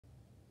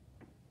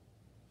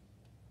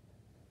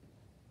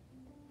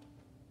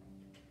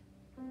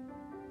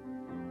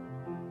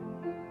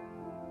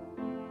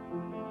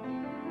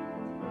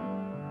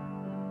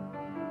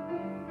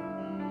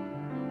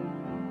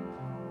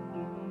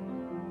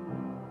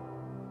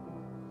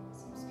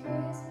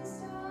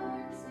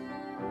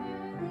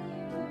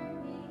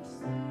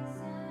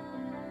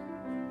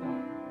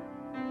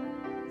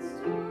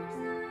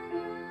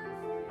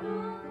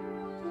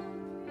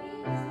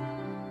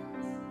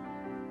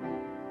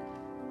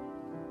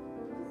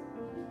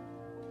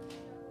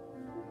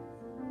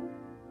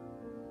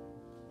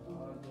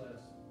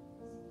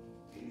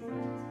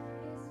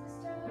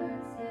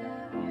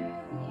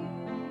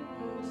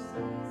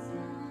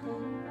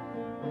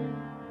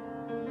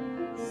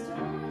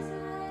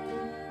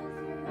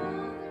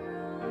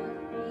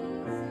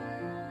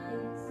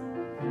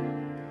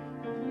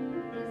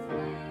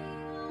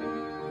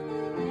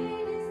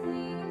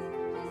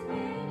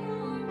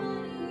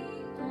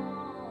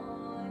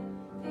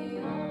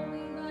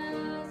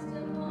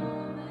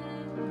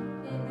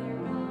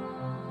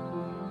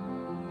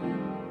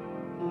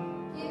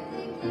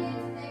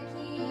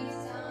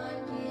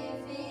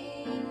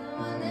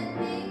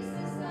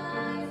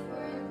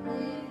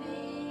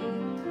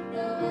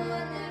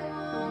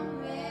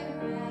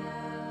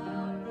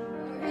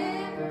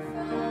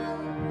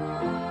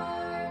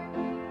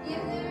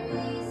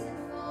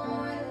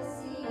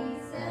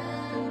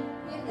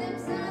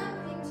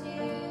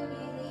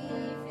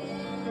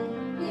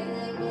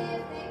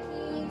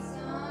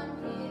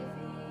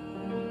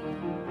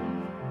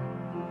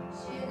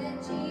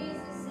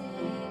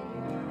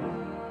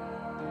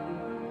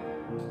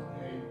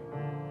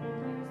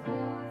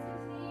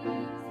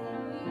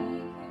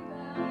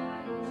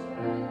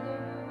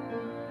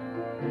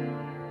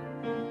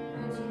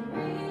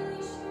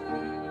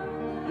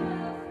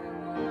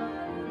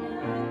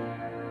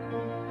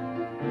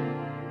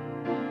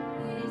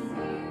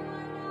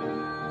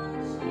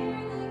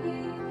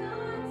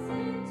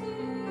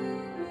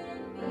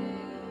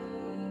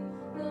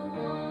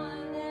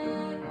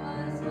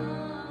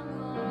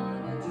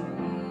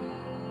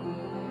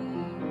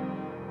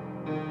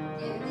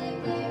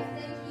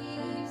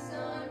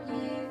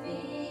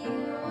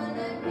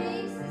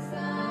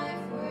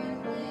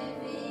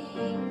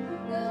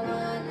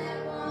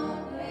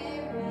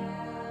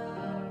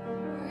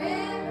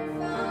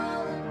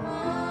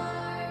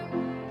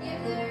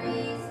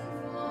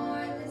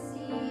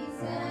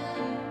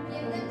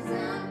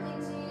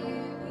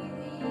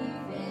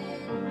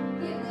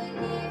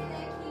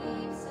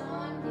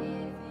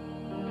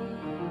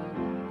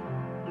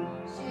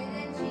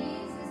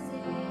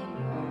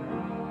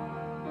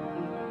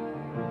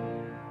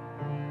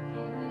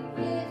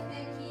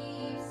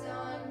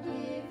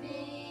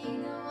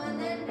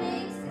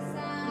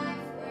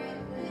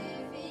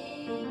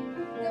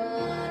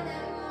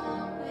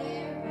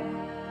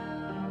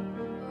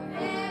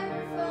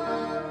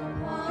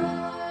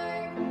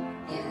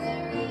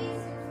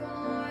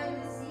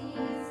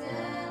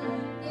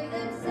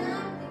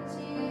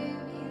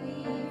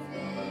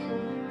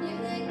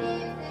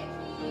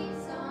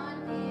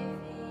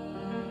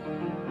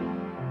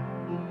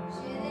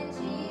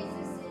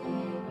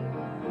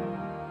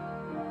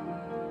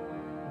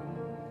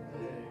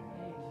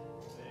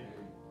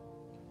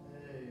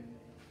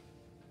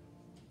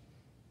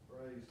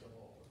Praise the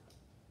Lord.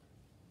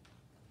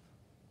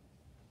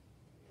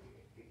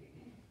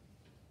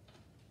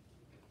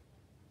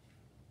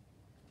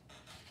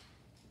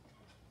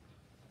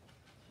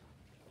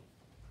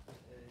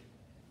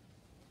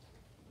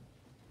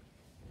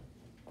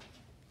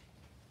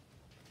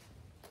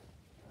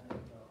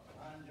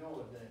 I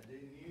enjoyed that,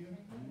 didn't you?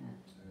 Amen.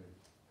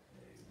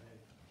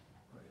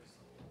 Praise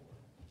the Lord.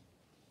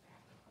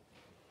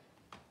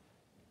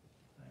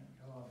 Thank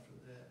God for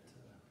that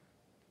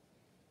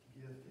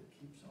gift that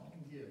keeps on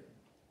giving.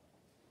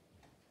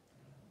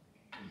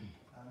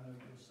 I know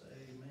you'll say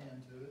amen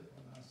to it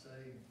when I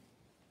say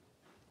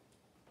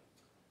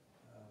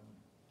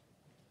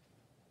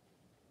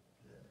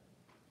that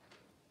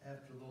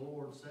after the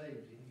Lord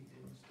saved you, He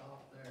didn't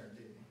stop there,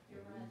 did He?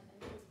 You're right.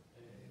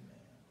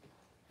 Amen.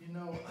 You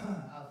know,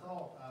 I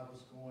thought I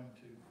was going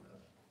to,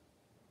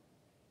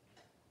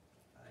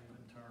 I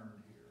even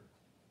turned here.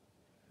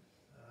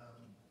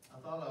 I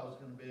thought I was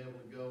going to be able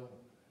to go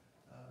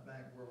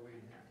back where we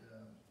had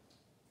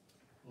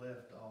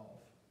left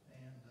off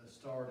and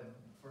start in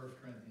 1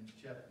 Corinthians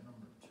chapter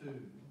number 2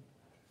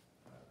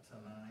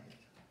 tonight.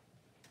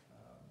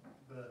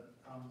 But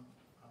I'm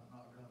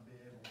not going to be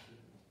able to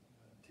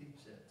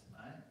teach that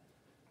tonight.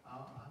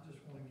 I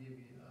just want to give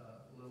you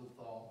a little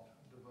thought,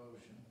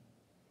 devotion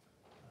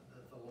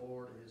that the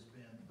Lord has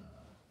been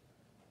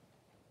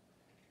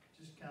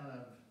just kind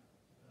of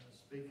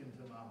speaking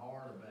to my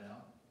heart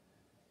about.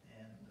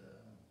 And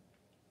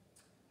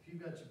if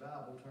you've got your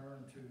Bible,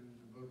 turn to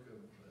the book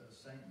of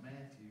St.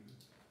 Matthew,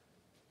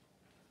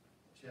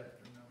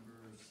 chapter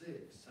number 6.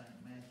 St.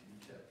 Matthew,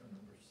 chapter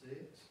number 6.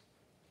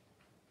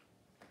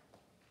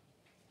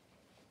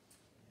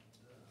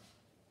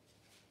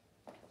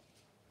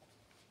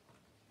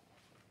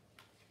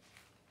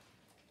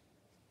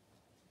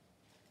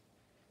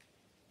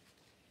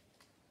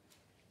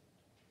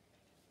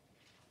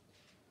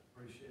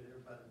 Appreciate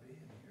everybody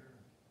being here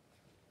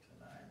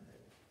tonight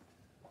that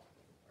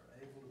are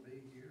able to be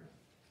here.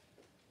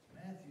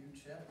 Matthew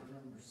chapter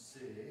number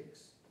 6,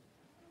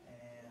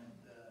 and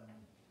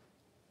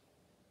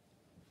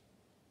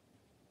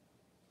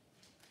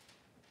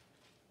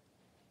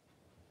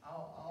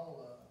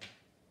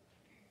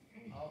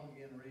I'll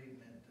begin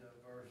reading at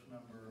verse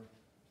number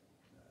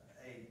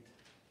 8.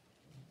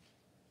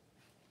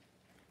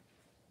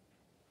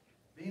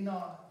 Be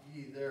not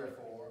ye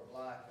therefore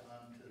like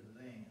unto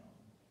them,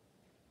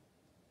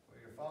 for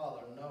your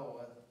Father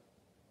knoweth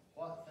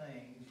what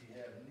things ye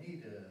have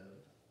need of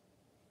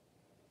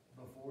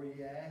before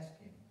ye ask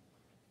Him.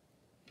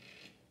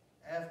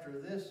 After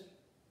this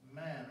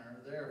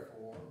manner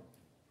therefore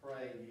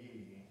pray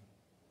ye,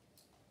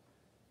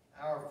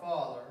 Our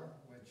Father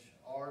which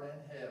art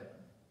in heaven,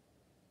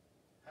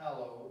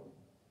 hallowed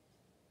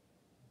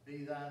be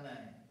thy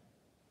name.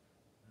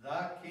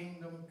 Thy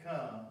kingdom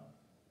come,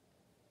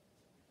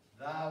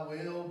 thy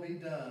will be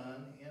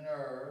done in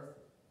earth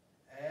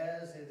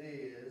as it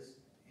is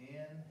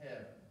in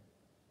heaven.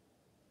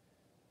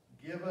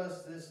 Give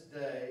us this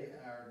day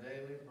our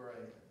daily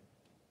bread,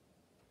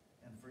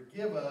 and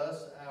forgive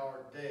us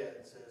our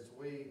debts as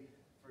we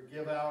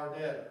forgive our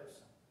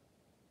debtors.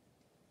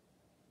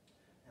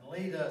 And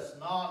lead us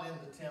not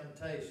into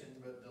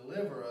temptation, but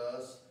deliver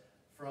us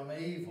from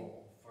evil.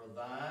 For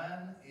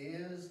thine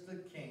is the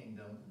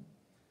kingdom,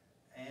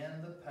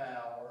 and the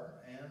power,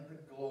 and the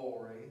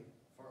glory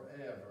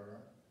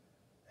forever.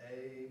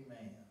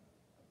 Amen.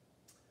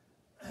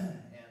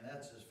 And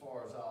that's as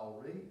far as I'll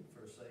read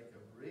for sake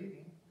of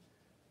reading.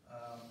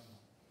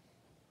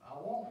 I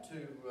want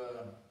to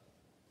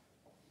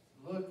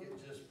look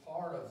at just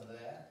part of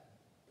that.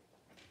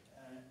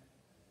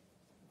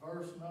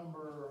 Verse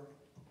number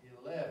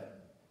 11,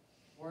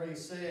 where he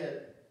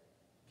said,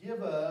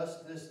 Give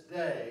us this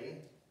day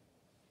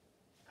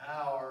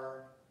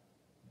our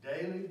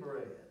daily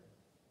bread.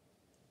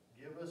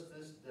 Give us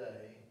this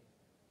day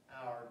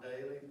our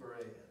daily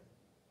bread.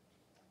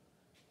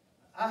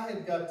 I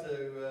had got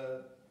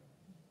to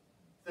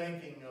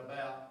thinking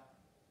about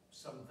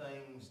some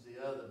things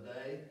the other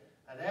day.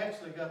 I'd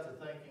actually got to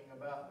thinking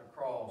about the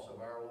cross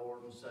of our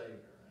Lord and Savior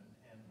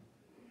and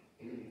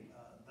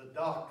the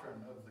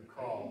doctrine of the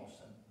cross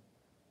and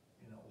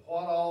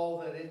what all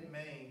that it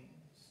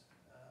means,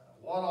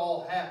 what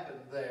all happened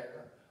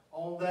there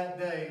on that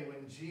day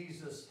when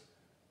Jesus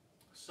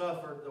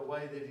suffered the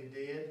way that He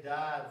did,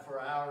 died for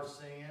our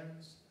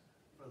sins,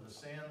 for the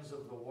sins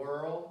of the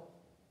world.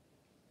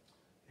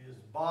 His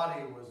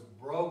body was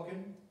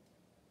broken.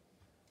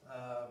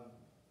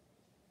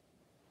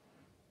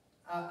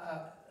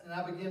 And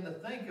I began to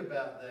think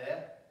about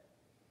that.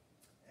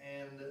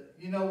 And,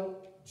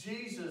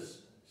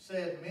 Jesus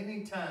said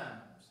many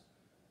times,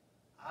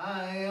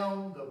 I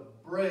am the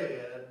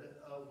bread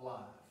of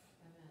life.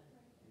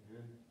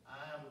 Amen.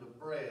 I am the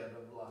bread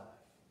of life.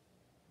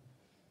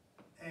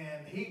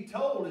 And He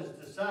told His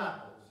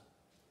disciples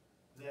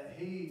that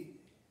He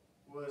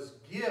was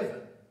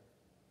given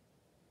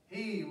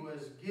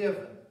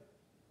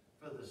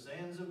for the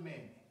sins of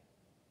many.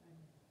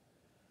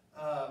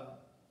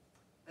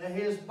 That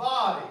His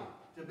body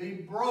to be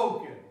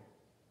broken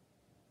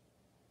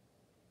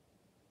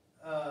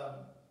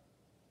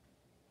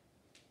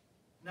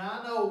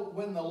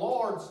when the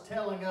Lord's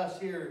telling us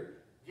here,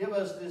 give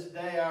us this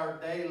day our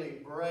daily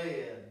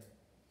bread,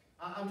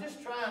 I'm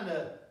just trying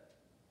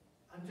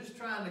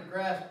to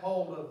grasp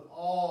hold of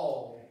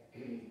all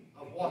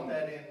of what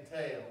that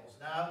entails.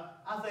 Now,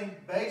 I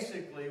think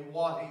basically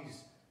what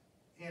he's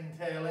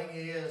entailing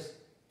is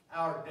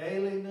our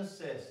daily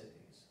necessities,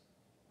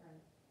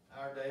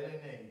 our daily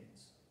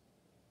needs.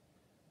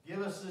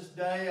 Give us this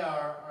day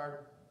our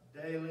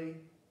daily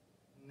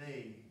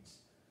needs.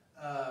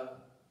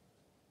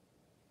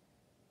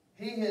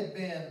 He had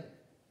been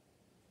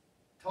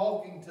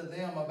talking to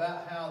them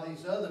about how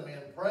these other men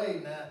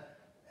prayed now,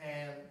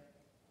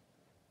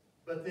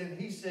 but then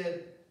he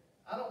said,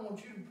 I don't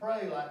want you to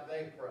pray like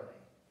they pray.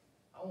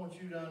 I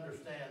want you to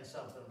understand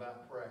something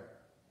about prayer.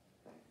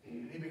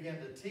 And he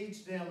began to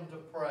teach them to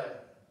pray.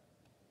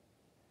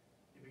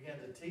 He began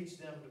to teach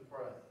them to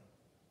pray.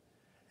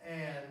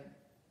 And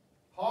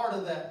part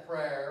of that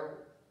prayer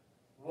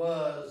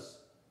was,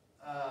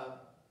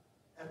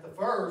 at the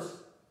first,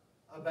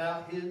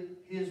 about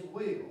his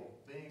will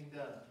being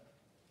done.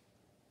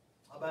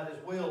 About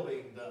his will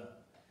being done.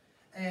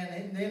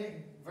 And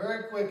then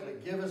very quickly,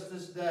 give us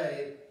this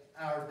day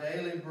our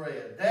daily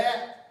bread.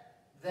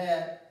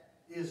 That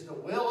is the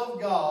will of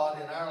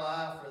God in our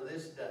life for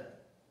this day.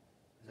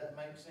 Does that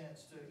make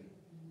sense to you?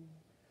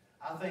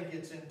 I think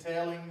it's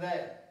entailing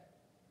that.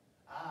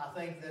 I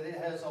think that it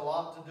has a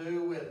lot to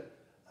do with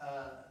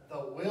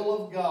the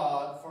will of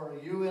God for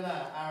you and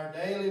I, our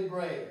daily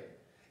bread.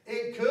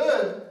 It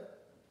could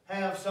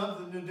have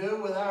something to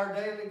do with our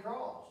daily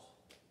cross.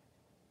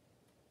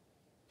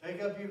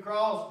 Take up your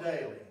cross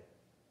daily.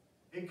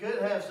 It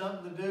could have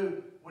something to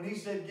do, when he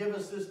said, give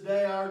us this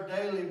day our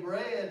daily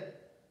bread,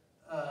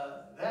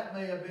 that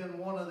may have been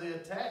one of the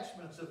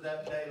attachments of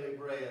that daily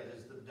bread,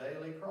 is the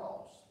daily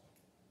cross.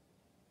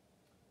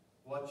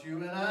 What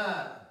you and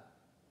I,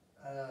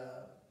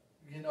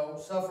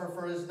 suffer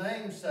for his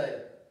name's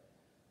sake.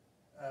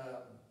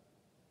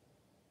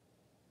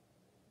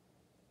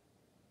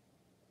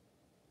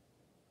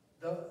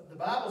 The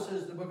Bible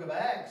says in the book of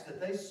Acts that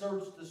they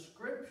searched the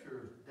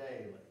Scriptures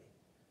daily.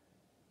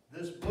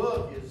 This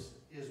book is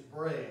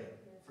bread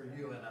for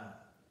you and I.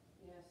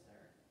 Yes,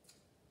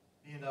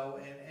 sir.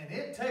 And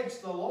it takes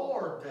the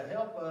Lord to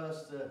help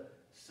us to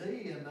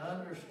see and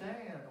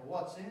understand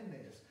what's in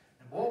this.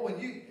 And boy, when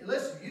you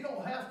listen, you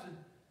don't have to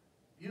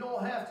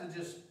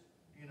just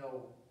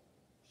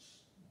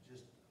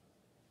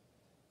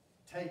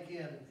take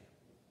in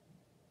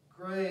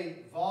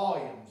great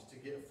volumes to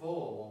get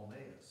full on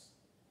this.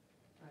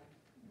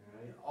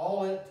 Right.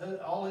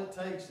 All it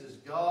takes is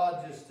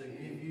God just to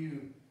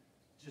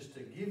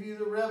give you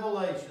the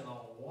revelation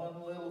on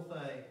one little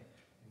thing.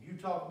 You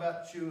talk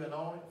about chewing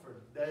on it for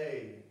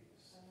days,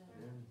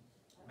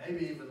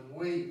 maybe even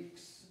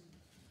weeks,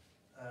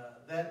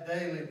 that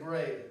daily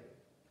bread.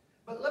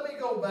 But let me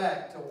go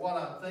back to what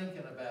I'm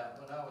thinking about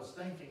when I was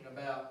thinking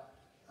about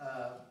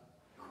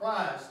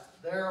Christ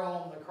there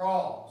on the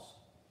cross.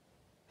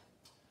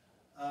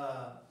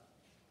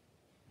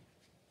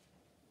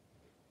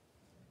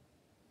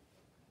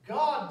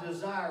 God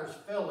desires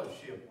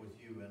fellowship with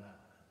you and I.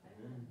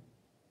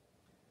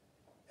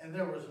 And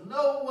there was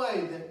no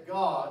way that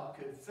God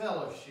could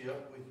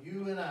fellowship with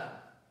you and I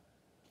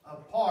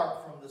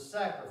apart from the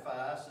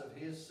sacrifice of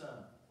his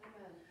Son.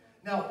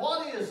 Now,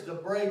 what is the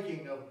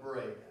breaking of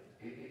bread?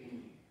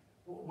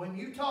 When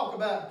you talk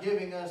about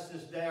giving us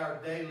this day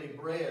our daily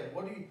bread,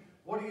 what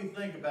do you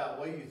think about?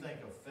 Well, you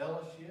think of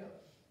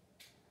fellowship?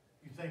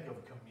 You think of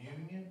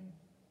communion?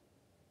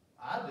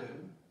 I do.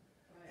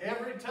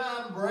 Every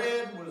time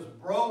bread was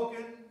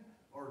broken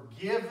or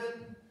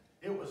given,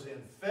 it was in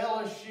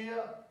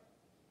fellowship.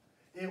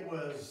 It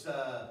was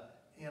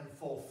in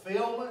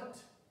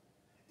fulfillment.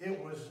 It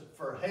was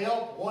for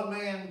help. One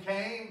man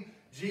came.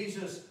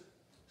 Jesus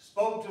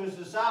spoke to his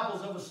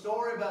disciples of a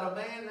story about a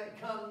man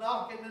that come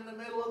knocking in the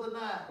middle of the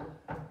night.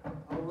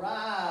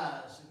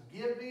 Arise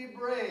and give me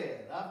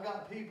bread. I've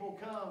got people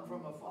come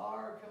from a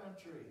far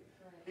country.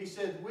 He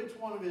said, which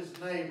one of his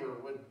neighbor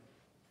would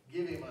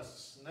give him a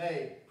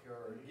snake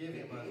or give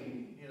him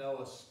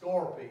a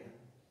scorpion?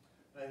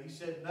 And he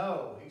said,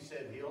 no. He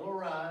said, he'll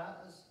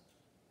arise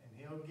and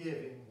he'll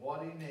give him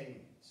what he needs.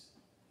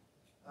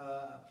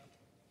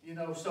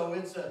 So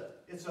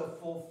it's a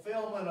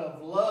fulfillment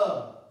of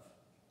love,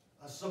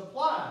 a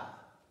supply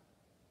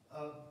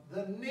of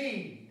the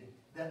need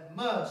that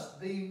must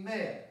be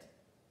met.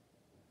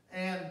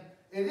 And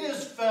it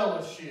is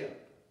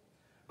fellowship.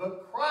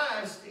 But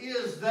Christ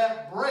is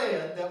that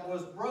bread that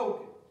was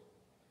broken.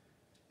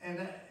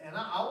 And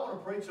I want to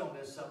preach on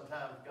this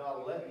sometime if God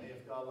will let me,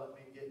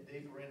 get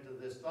deeper into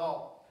this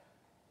thought.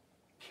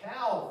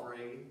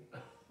 Calvary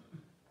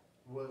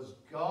was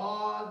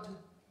God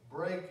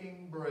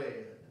breaking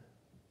bread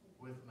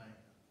with man.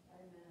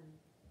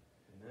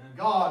 Amen.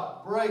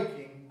 God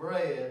breaking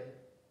bread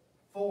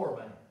for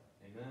man.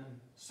 Amen.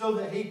 So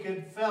that he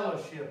could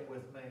fellowship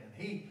with man.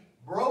 He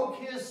broke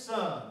his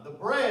Son, the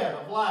bread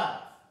of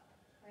life.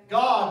 Amen.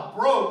 God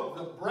broke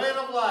the bread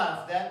of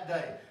life that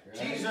day.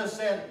 Right. Jesus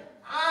said,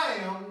 I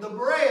am the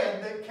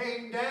bread that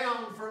came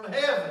down from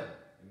heaven.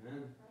 Amen.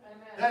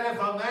 that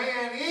if a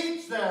man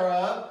eats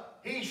thereof,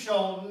 he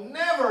shall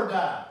never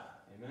die.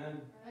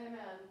 Amen. Amen.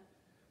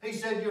 He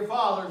said, your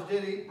fathers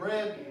did eat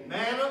bread,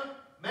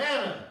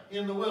 manna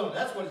in the wilderness.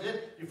 That's what he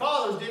said. Your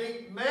fathers did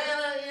eat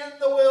manna in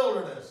the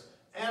wilderness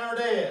and are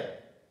dead.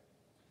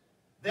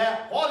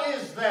 What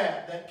is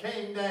that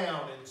came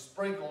down and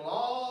sprinkled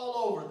all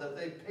over that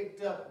they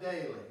picked up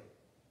daily?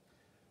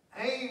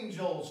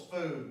 Angels'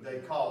 food, they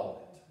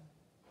called it.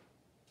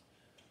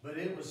 But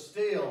it was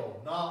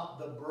still not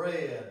the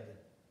bread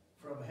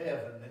from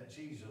heaven that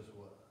Jesus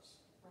was.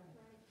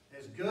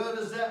 As good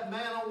as that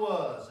manna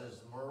was, as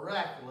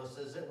miraculous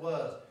as it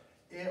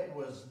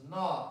was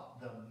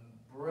not the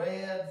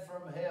bread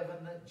from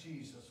heaven that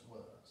Jesus was.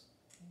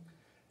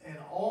 And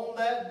on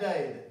that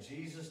day that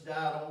Jesus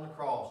died on the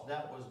cross,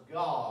 that was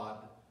God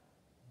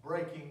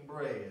breaking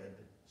bread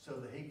so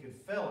that he could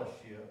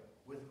fellowship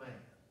with man.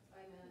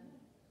 Amen.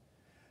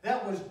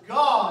 That was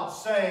God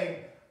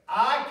saying,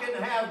 I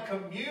can have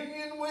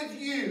communion with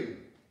you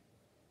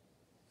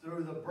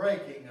through the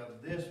breaking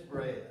of this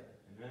bread.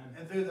 Amen.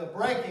 And through the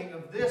breaking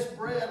of this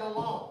bread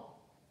alone.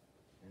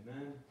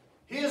 Amen.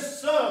 His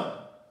Son.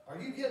 Are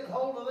you getting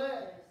hold of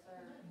that?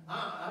 Yes, sir.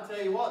 I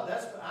tell you what,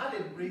 I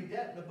didn't read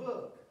that in the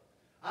book.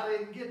 I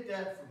didn't get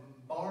that from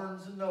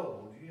Barnes and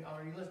Noble.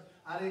 Are you listening?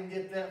 I didn't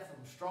get that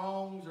from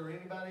Strong's or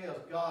anybody else.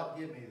 God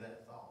gave me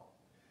that thought.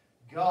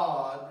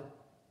 God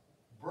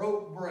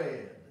broke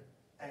bread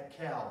at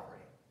Calvary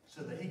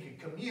so that he could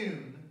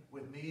commune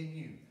with me and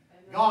you.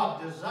 Amen.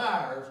 God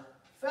desires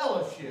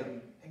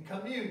fellowship and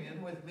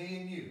communion with me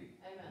and you.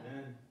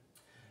 Amen.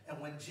 And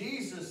when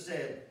Jesus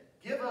said,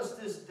 give us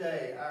this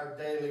day our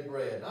daily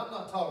bread. And I'm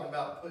not talking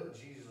about putting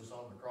Jesus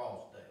on the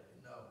cross daily,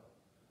 no.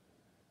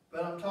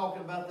 But I'm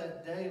talking about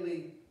that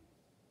daily,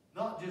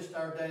 not just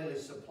our daily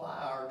supply,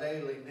 our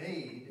daily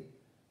need,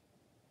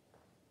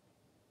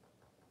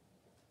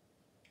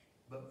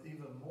 but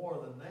even more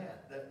than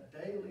that, that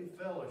daily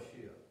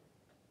fellowship,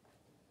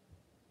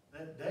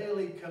 that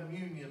daily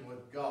communion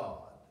with God.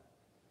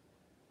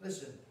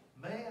 Listen,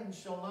 man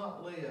shall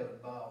not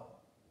live by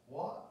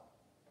what?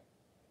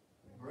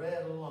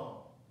 Bread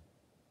alone.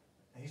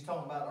 And he's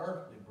talking about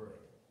earthly bread.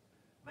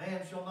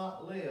 Man shall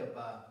not live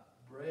by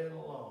bread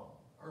alone,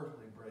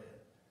 earthly bread,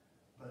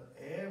 but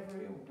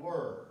every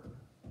word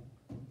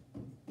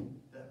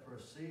that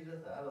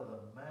proceedeth out of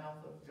the mouth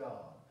of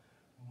God.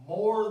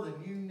 More than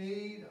you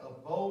need a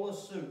bowl of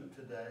soup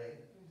today,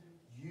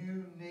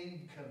 you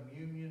need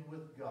communion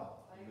with God.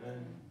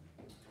 Amen.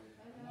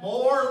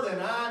 More than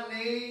I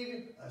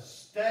need a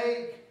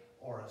steak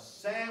or a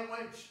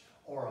sandwich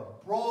or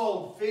a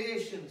broiled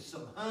fish and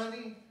some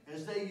honey,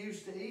 as they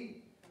used to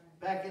eat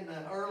back in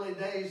the early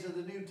days of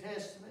the New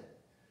Testament.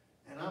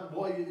 And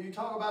boy, you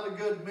talk about a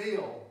good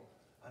meal.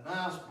 A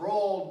nice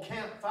broiled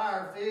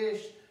campfire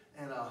fish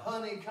and a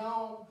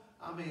honeycomb.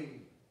 I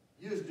mean,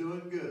 you was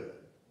doing good.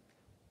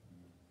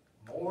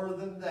 More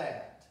than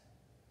that,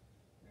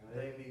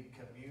 they need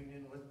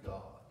communion with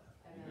God.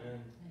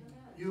 Amen.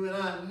 You and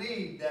I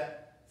need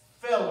that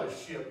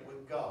fellowship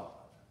with God.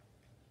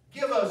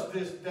 Give us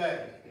this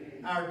day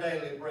our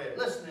daily bread.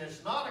 Listen,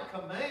 it's not a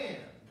command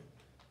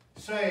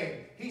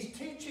saying, he's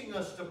teaching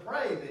us to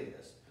pray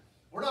this.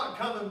 We're not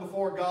coming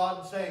before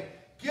God and saying,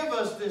 give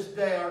us this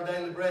day our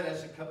daily bread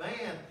as a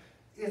command.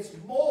 It's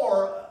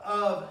more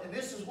of, and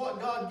this is what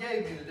God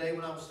gave me today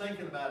when I was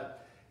thinking about it,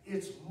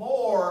 it's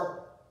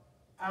more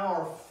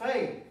our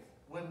faith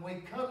when we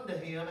come to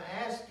him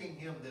asking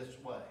him this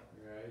way.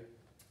 Right.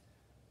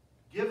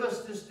 Give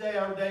us this day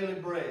our daily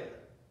bread.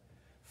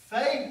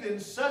 Faith in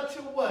such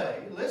a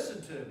way,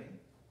 listen to me,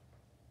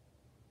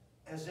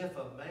 as if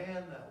a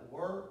man that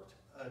worked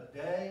a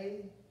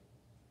day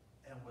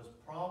and was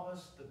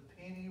promised the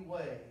penny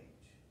wage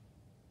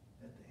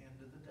at the end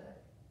of the day.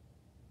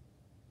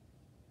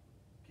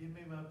 Give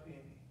me my penny.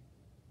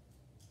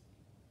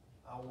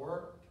 I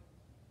worked.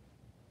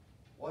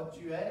 What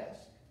you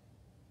ask?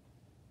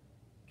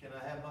 Can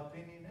I have my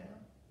penny now?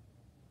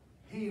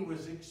 He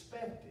was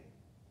expecting.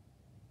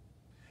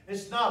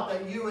 It's not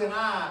that you and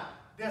I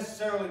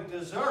necessarily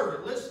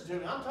deserve it. Listen to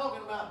me. I'm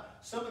talking about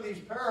some of these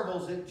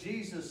parables that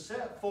Jesus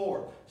set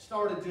forth.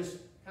 Started just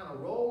kind of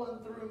rolling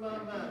through my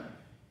mind.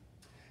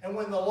 And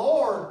when the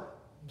Lord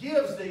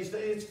gives these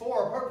things, it's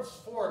for a purpose,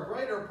 for a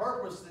greater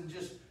purpose than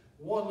just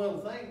one little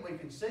thing we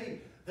can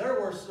see. There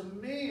were some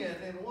men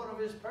in one of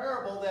his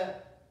parables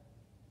that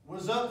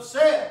was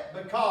upset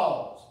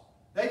because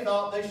they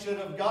thought they should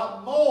have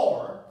got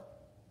more.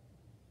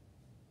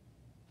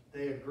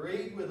 They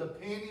agreed with a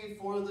penny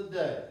for the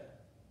day.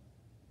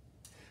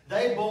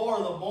 They bore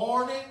the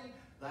morning,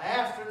 the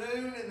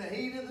afternoon, and the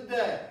heat of the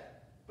day.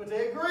 But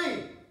they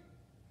agreed.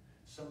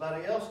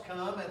 Somebody else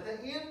come at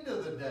the end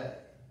of the day.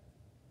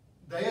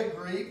 They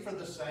agreed for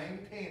the same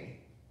penny.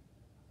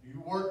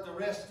 You work the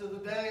rest of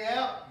the day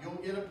out, you'll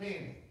get a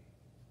penny.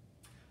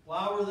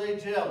 Why were they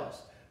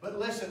jealous? But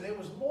listen, it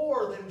was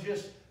more than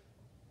just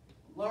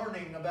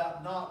learning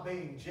about not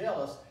being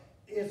jealous.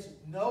 It's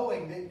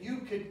knowing that you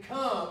could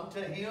come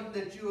to him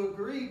that you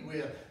agreed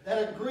with,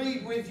 that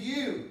agreed with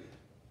you,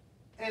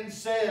 and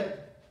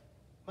said,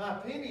 my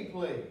penny,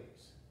 please.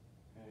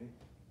 Okay.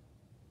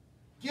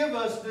 Give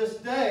us this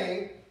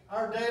day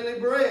our daily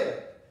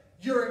bread.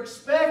 You're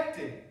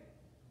expecting,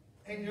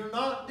 and you're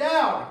not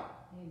doubting.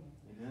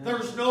 Amen.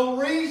 There's no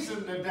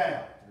reason to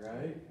doubt.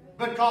 Right.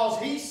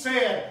 Because he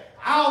said,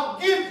 I'll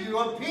give you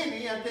a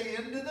penny at the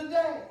end of the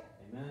day.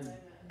 Amen.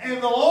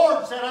 And the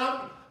Lord said,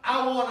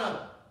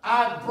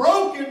 I've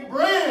broken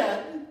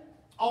bread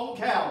on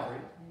Calvary.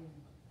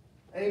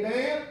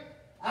 Amen.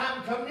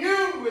 I'm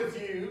communed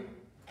with you.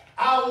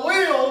 I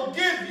will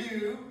give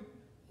you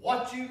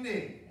what you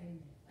need.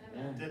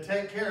 Amen. To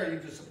take care of you,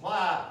 to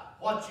supply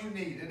what you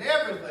need and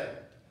everything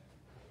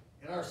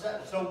in our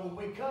sight. So when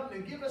we come to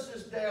give us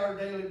this day our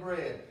daily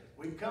bread,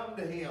 we come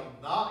to him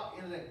not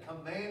in a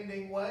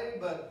commanding way,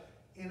 but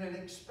in an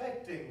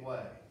expecting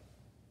way.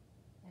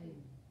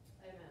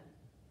 Amen.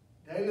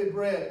 Daily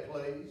bread,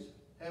 please,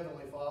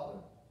 Heavenly Father.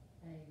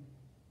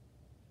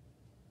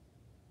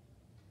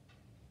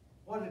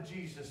 What did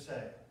Jesus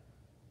say?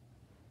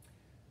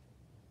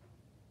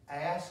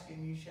 Ask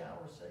and you shall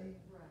receive.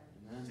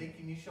 Right. Amen. Seek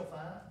and you shall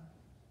find.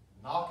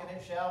 Knock and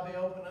it shall be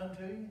opened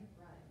unto you.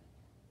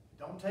 Right.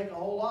 Don't take a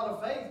whole lot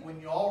of faith when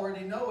you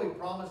already know he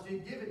promised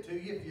he'd give it to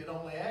you if you'd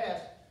only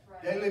ask.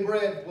 Right. Daily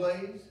bread,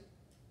 please.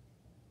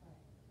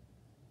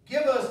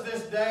 Give us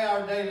this day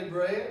our daily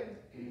bread.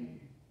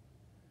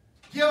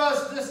 Give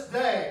us this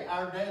day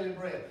our daily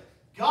bread.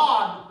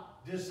 God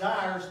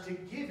desires to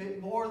give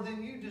it more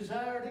than you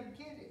desire to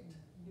get it.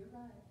 You're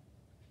right.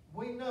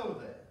 We know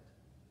that.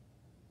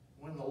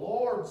 When the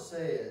Lord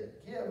said,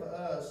 give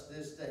us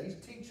this day, he's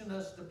teaching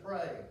us to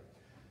pray.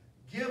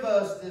 Give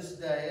us this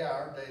day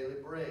our daily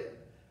bread,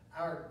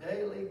 our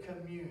daily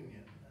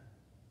communion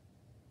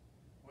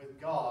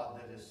with God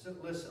that is,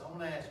 listen, I'm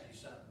going to ask you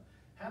something.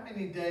 How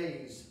many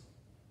days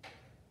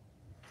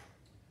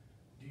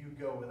do you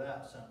go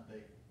without something to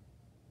eat?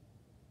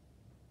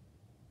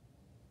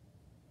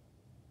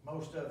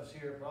 Most of us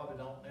here probably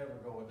don't never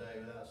go a day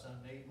without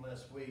something to eat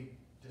unless we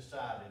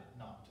decided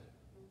not to.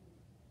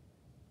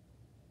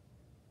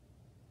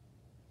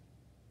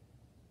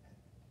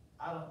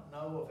 I don't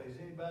know if there's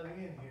anybody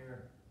in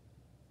here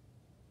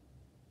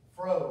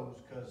froze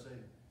because they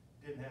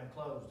didn't have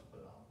clothes to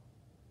put on.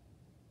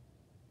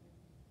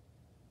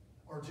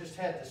 Or just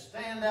had to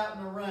stand out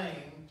in the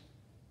rain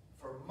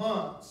for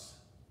months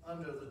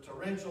under the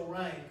torrential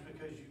rain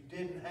because you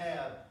didn't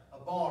have a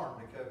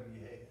barn to cover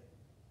your head.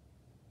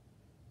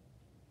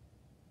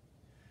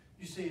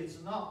 You see, it's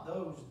not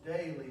those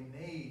daily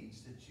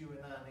needs that you and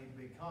I need to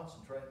be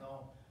concentrating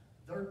on.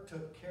 They're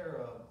took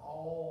care of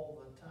all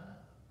the time.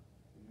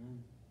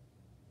 Amen.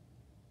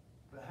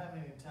 But how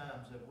many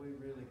times have we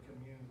really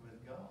communed with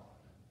God?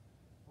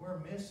 We're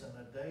missing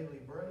a daily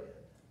bread.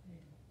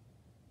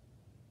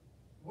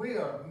 We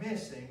are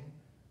missing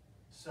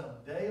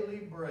some daily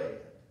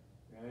bread.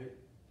 Right.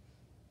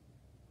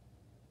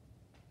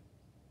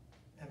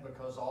 And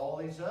because all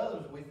these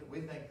others, we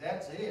think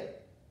that's it.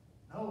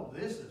 No,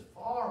 this is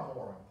far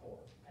more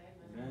important. Amen.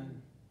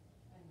 Amen.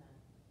 Amen.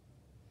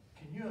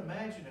 Can you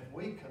imagine if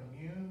we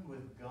communed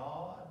with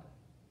God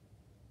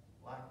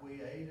like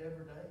we ate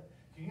every day?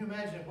 Can you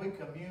imagine if we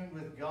communed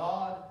with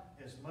God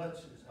as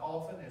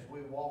often as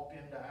we walked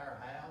into our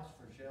house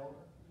for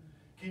shelter?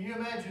 Can you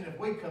imagine if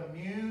we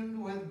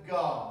communed with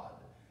God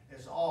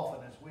as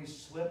often as we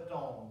slipped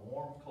on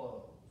warm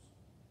clothes?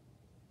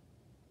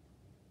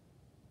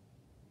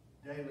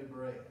 Daily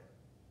bread.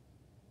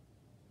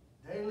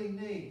 Daily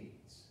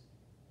needs.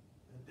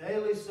 The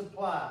daily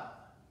supply.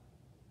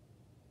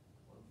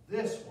 Well,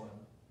 this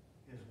one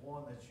is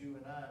one that you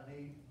and I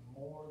need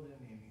more than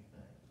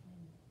anything.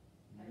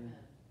 Amen.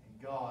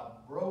 And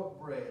God broke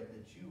bread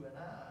that you and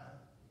I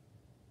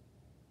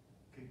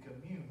could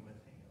commune with him.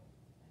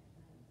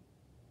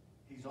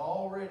 He's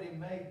already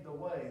made the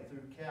way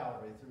through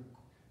Calvary, through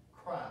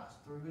Christ,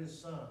 through his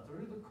Son,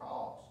 through the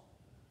cross,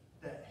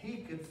 that he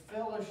could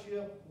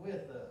fellowship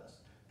with us.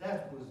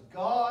 That was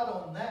God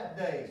on that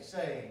day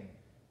saying,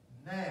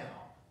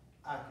 now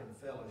I can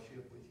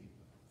fellowship with you.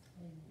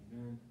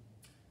 Amen.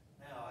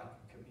 Now I can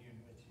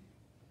commune with you.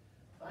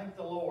 Thank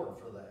the Lord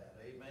for that.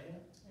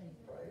 Amen.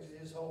 Praise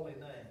his holy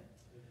name.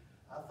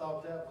 I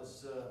thought that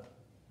was,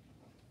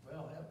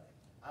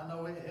 I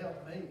know it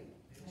helped me.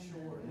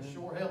 It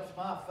sure helps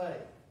my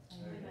faith.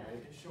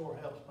 Amen. It sure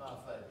helps my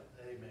faith.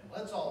 Amen.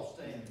 Let's all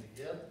stand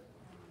together.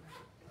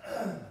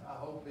 I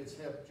hope it's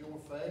helped your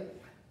faith.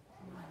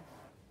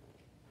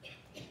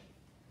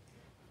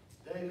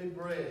 Daily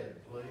bread,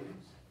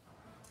 please.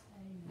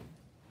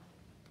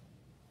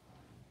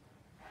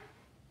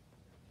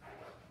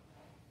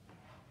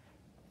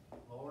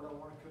 Lord, I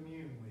want to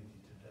commune with you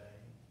today.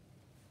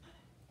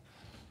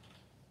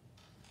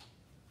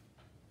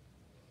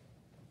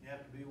 You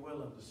have to be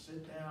willing to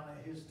sit down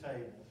at his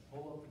table,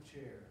 pull up a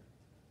chair.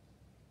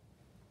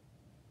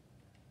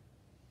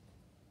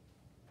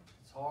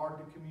 It's hard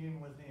to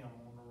commune with him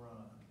on the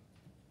run.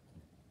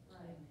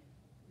 Right.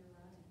 You're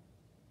right.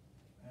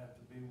 You have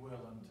to be willing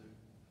to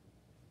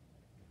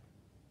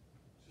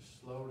just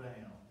slow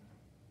down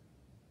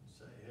and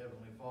say,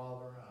 Heavenly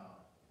Father, I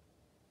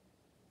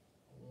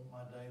want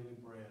my daily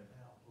bread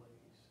now.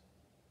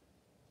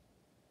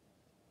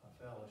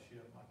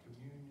 fellowship, my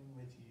communion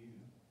with you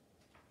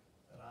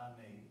that I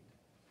need.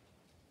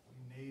 We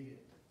need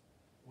it.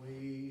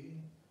 We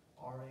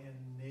are in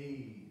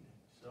need,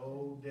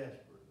 so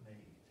desperate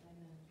need.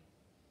 Amen.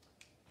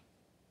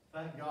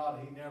 Thank God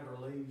He never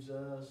leaves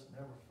us,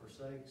 never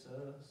forsakes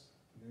us.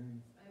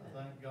 Amen.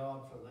 I thank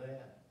God for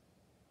that.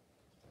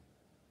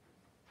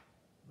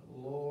 The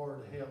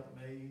Lord help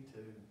me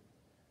to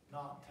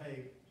not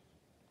take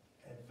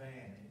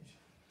advantage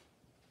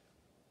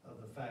of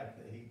the fact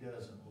that He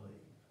doesn't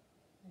leave.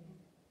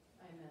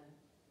 Amen.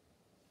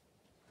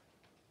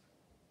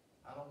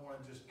 I don't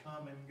want to just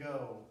come and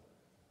go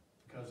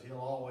because He'll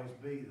always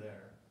be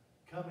there.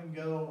 Come and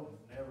go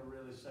and never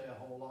really say a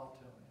whole lot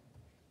to Him.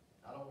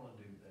 I don't want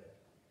to do that.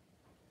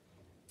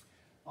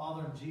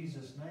 Father, in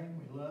Jesus' name,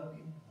 we love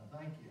you. I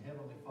thank you,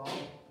 Heavenly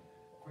Father,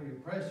 for your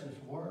precious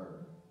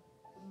word.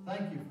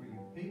 Thank you for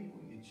your people,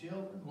 your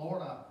children.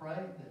 Lord, I pray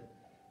that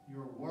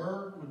your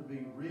word would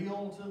be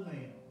real to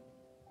them.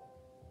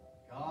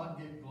 God,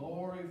 get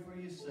glory for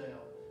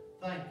yourself.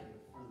 Thank you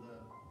for the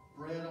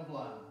bread of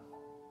life.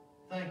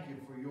 Thank you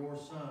for your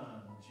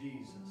Son,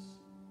 Jesus,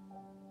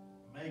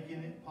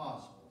 making it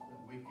possible that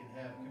we can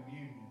have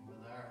communion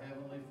with our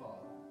Heavenly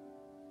Father.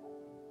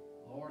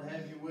 Lord,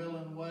 have your will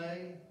and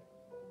way.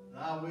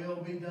 Thy will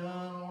be done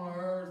on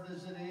earth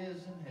as it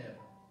is in heaven.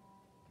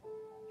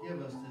 Give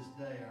us this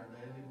day our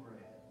daily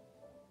bread.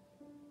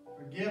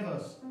 Forgive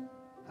us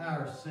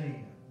our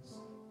sins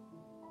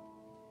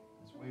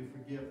as we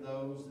forgive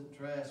those that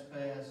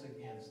trespass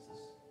against us.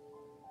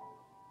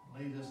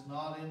 Lead us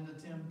not into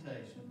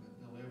temptation, but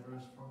deliver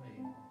us from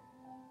evil.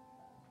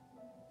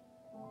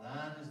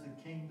 Thine is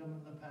the kingdom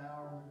and the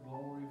power and the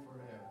glory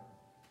forever.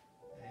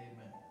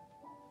 Amen.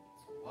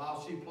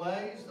 While she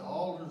plays, the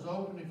altar's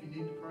open if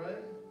you need to pray.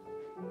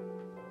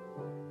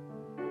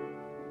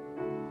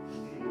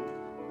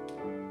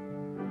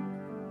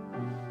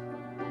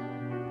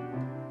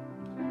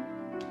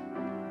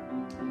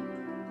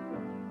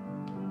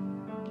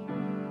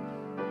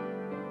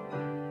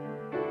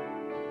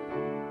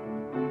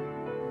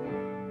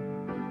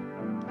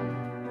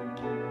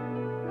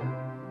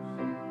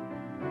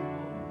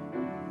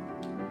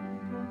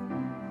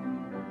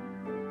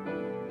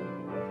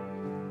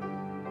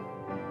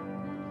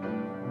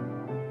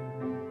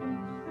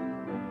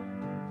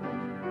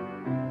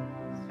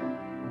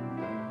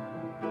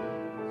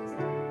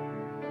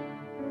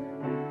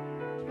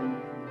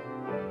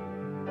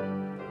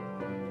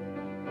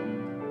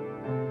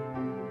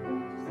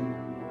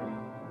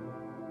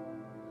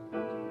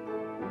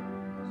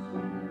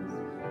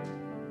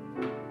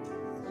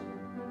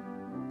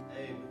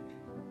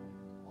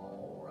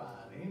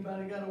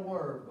 Anybody got a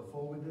word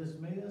before we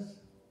dismiss?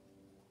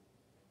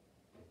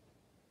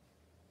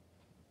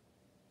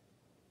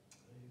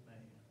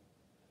 Amen.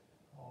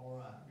 All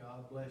right.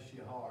 God bless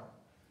your heart.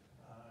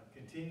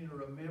 Continue to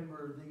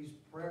remember these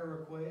prayer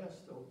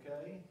requests,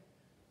 okay?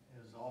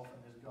 As often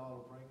as God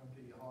will bring them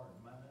to your heart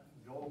and mind.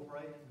 Go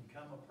praying and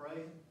come a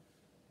praying.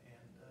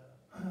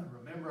 And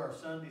remember our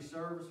Sunday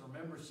service.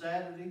 Remember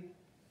Saturday.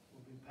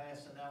 We'll be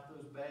passing out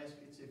those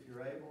baskets if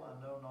you're able. I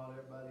know not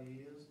everybody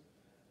is.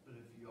 But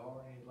if you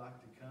are and you'd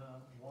like to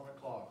come, 1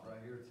 o'clock right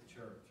here at the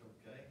church,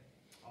 okay?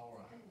 All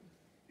right.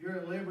 You're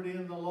at liberty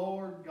in the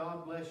Lord.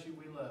 God bless you.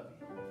 We love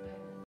you. Amen.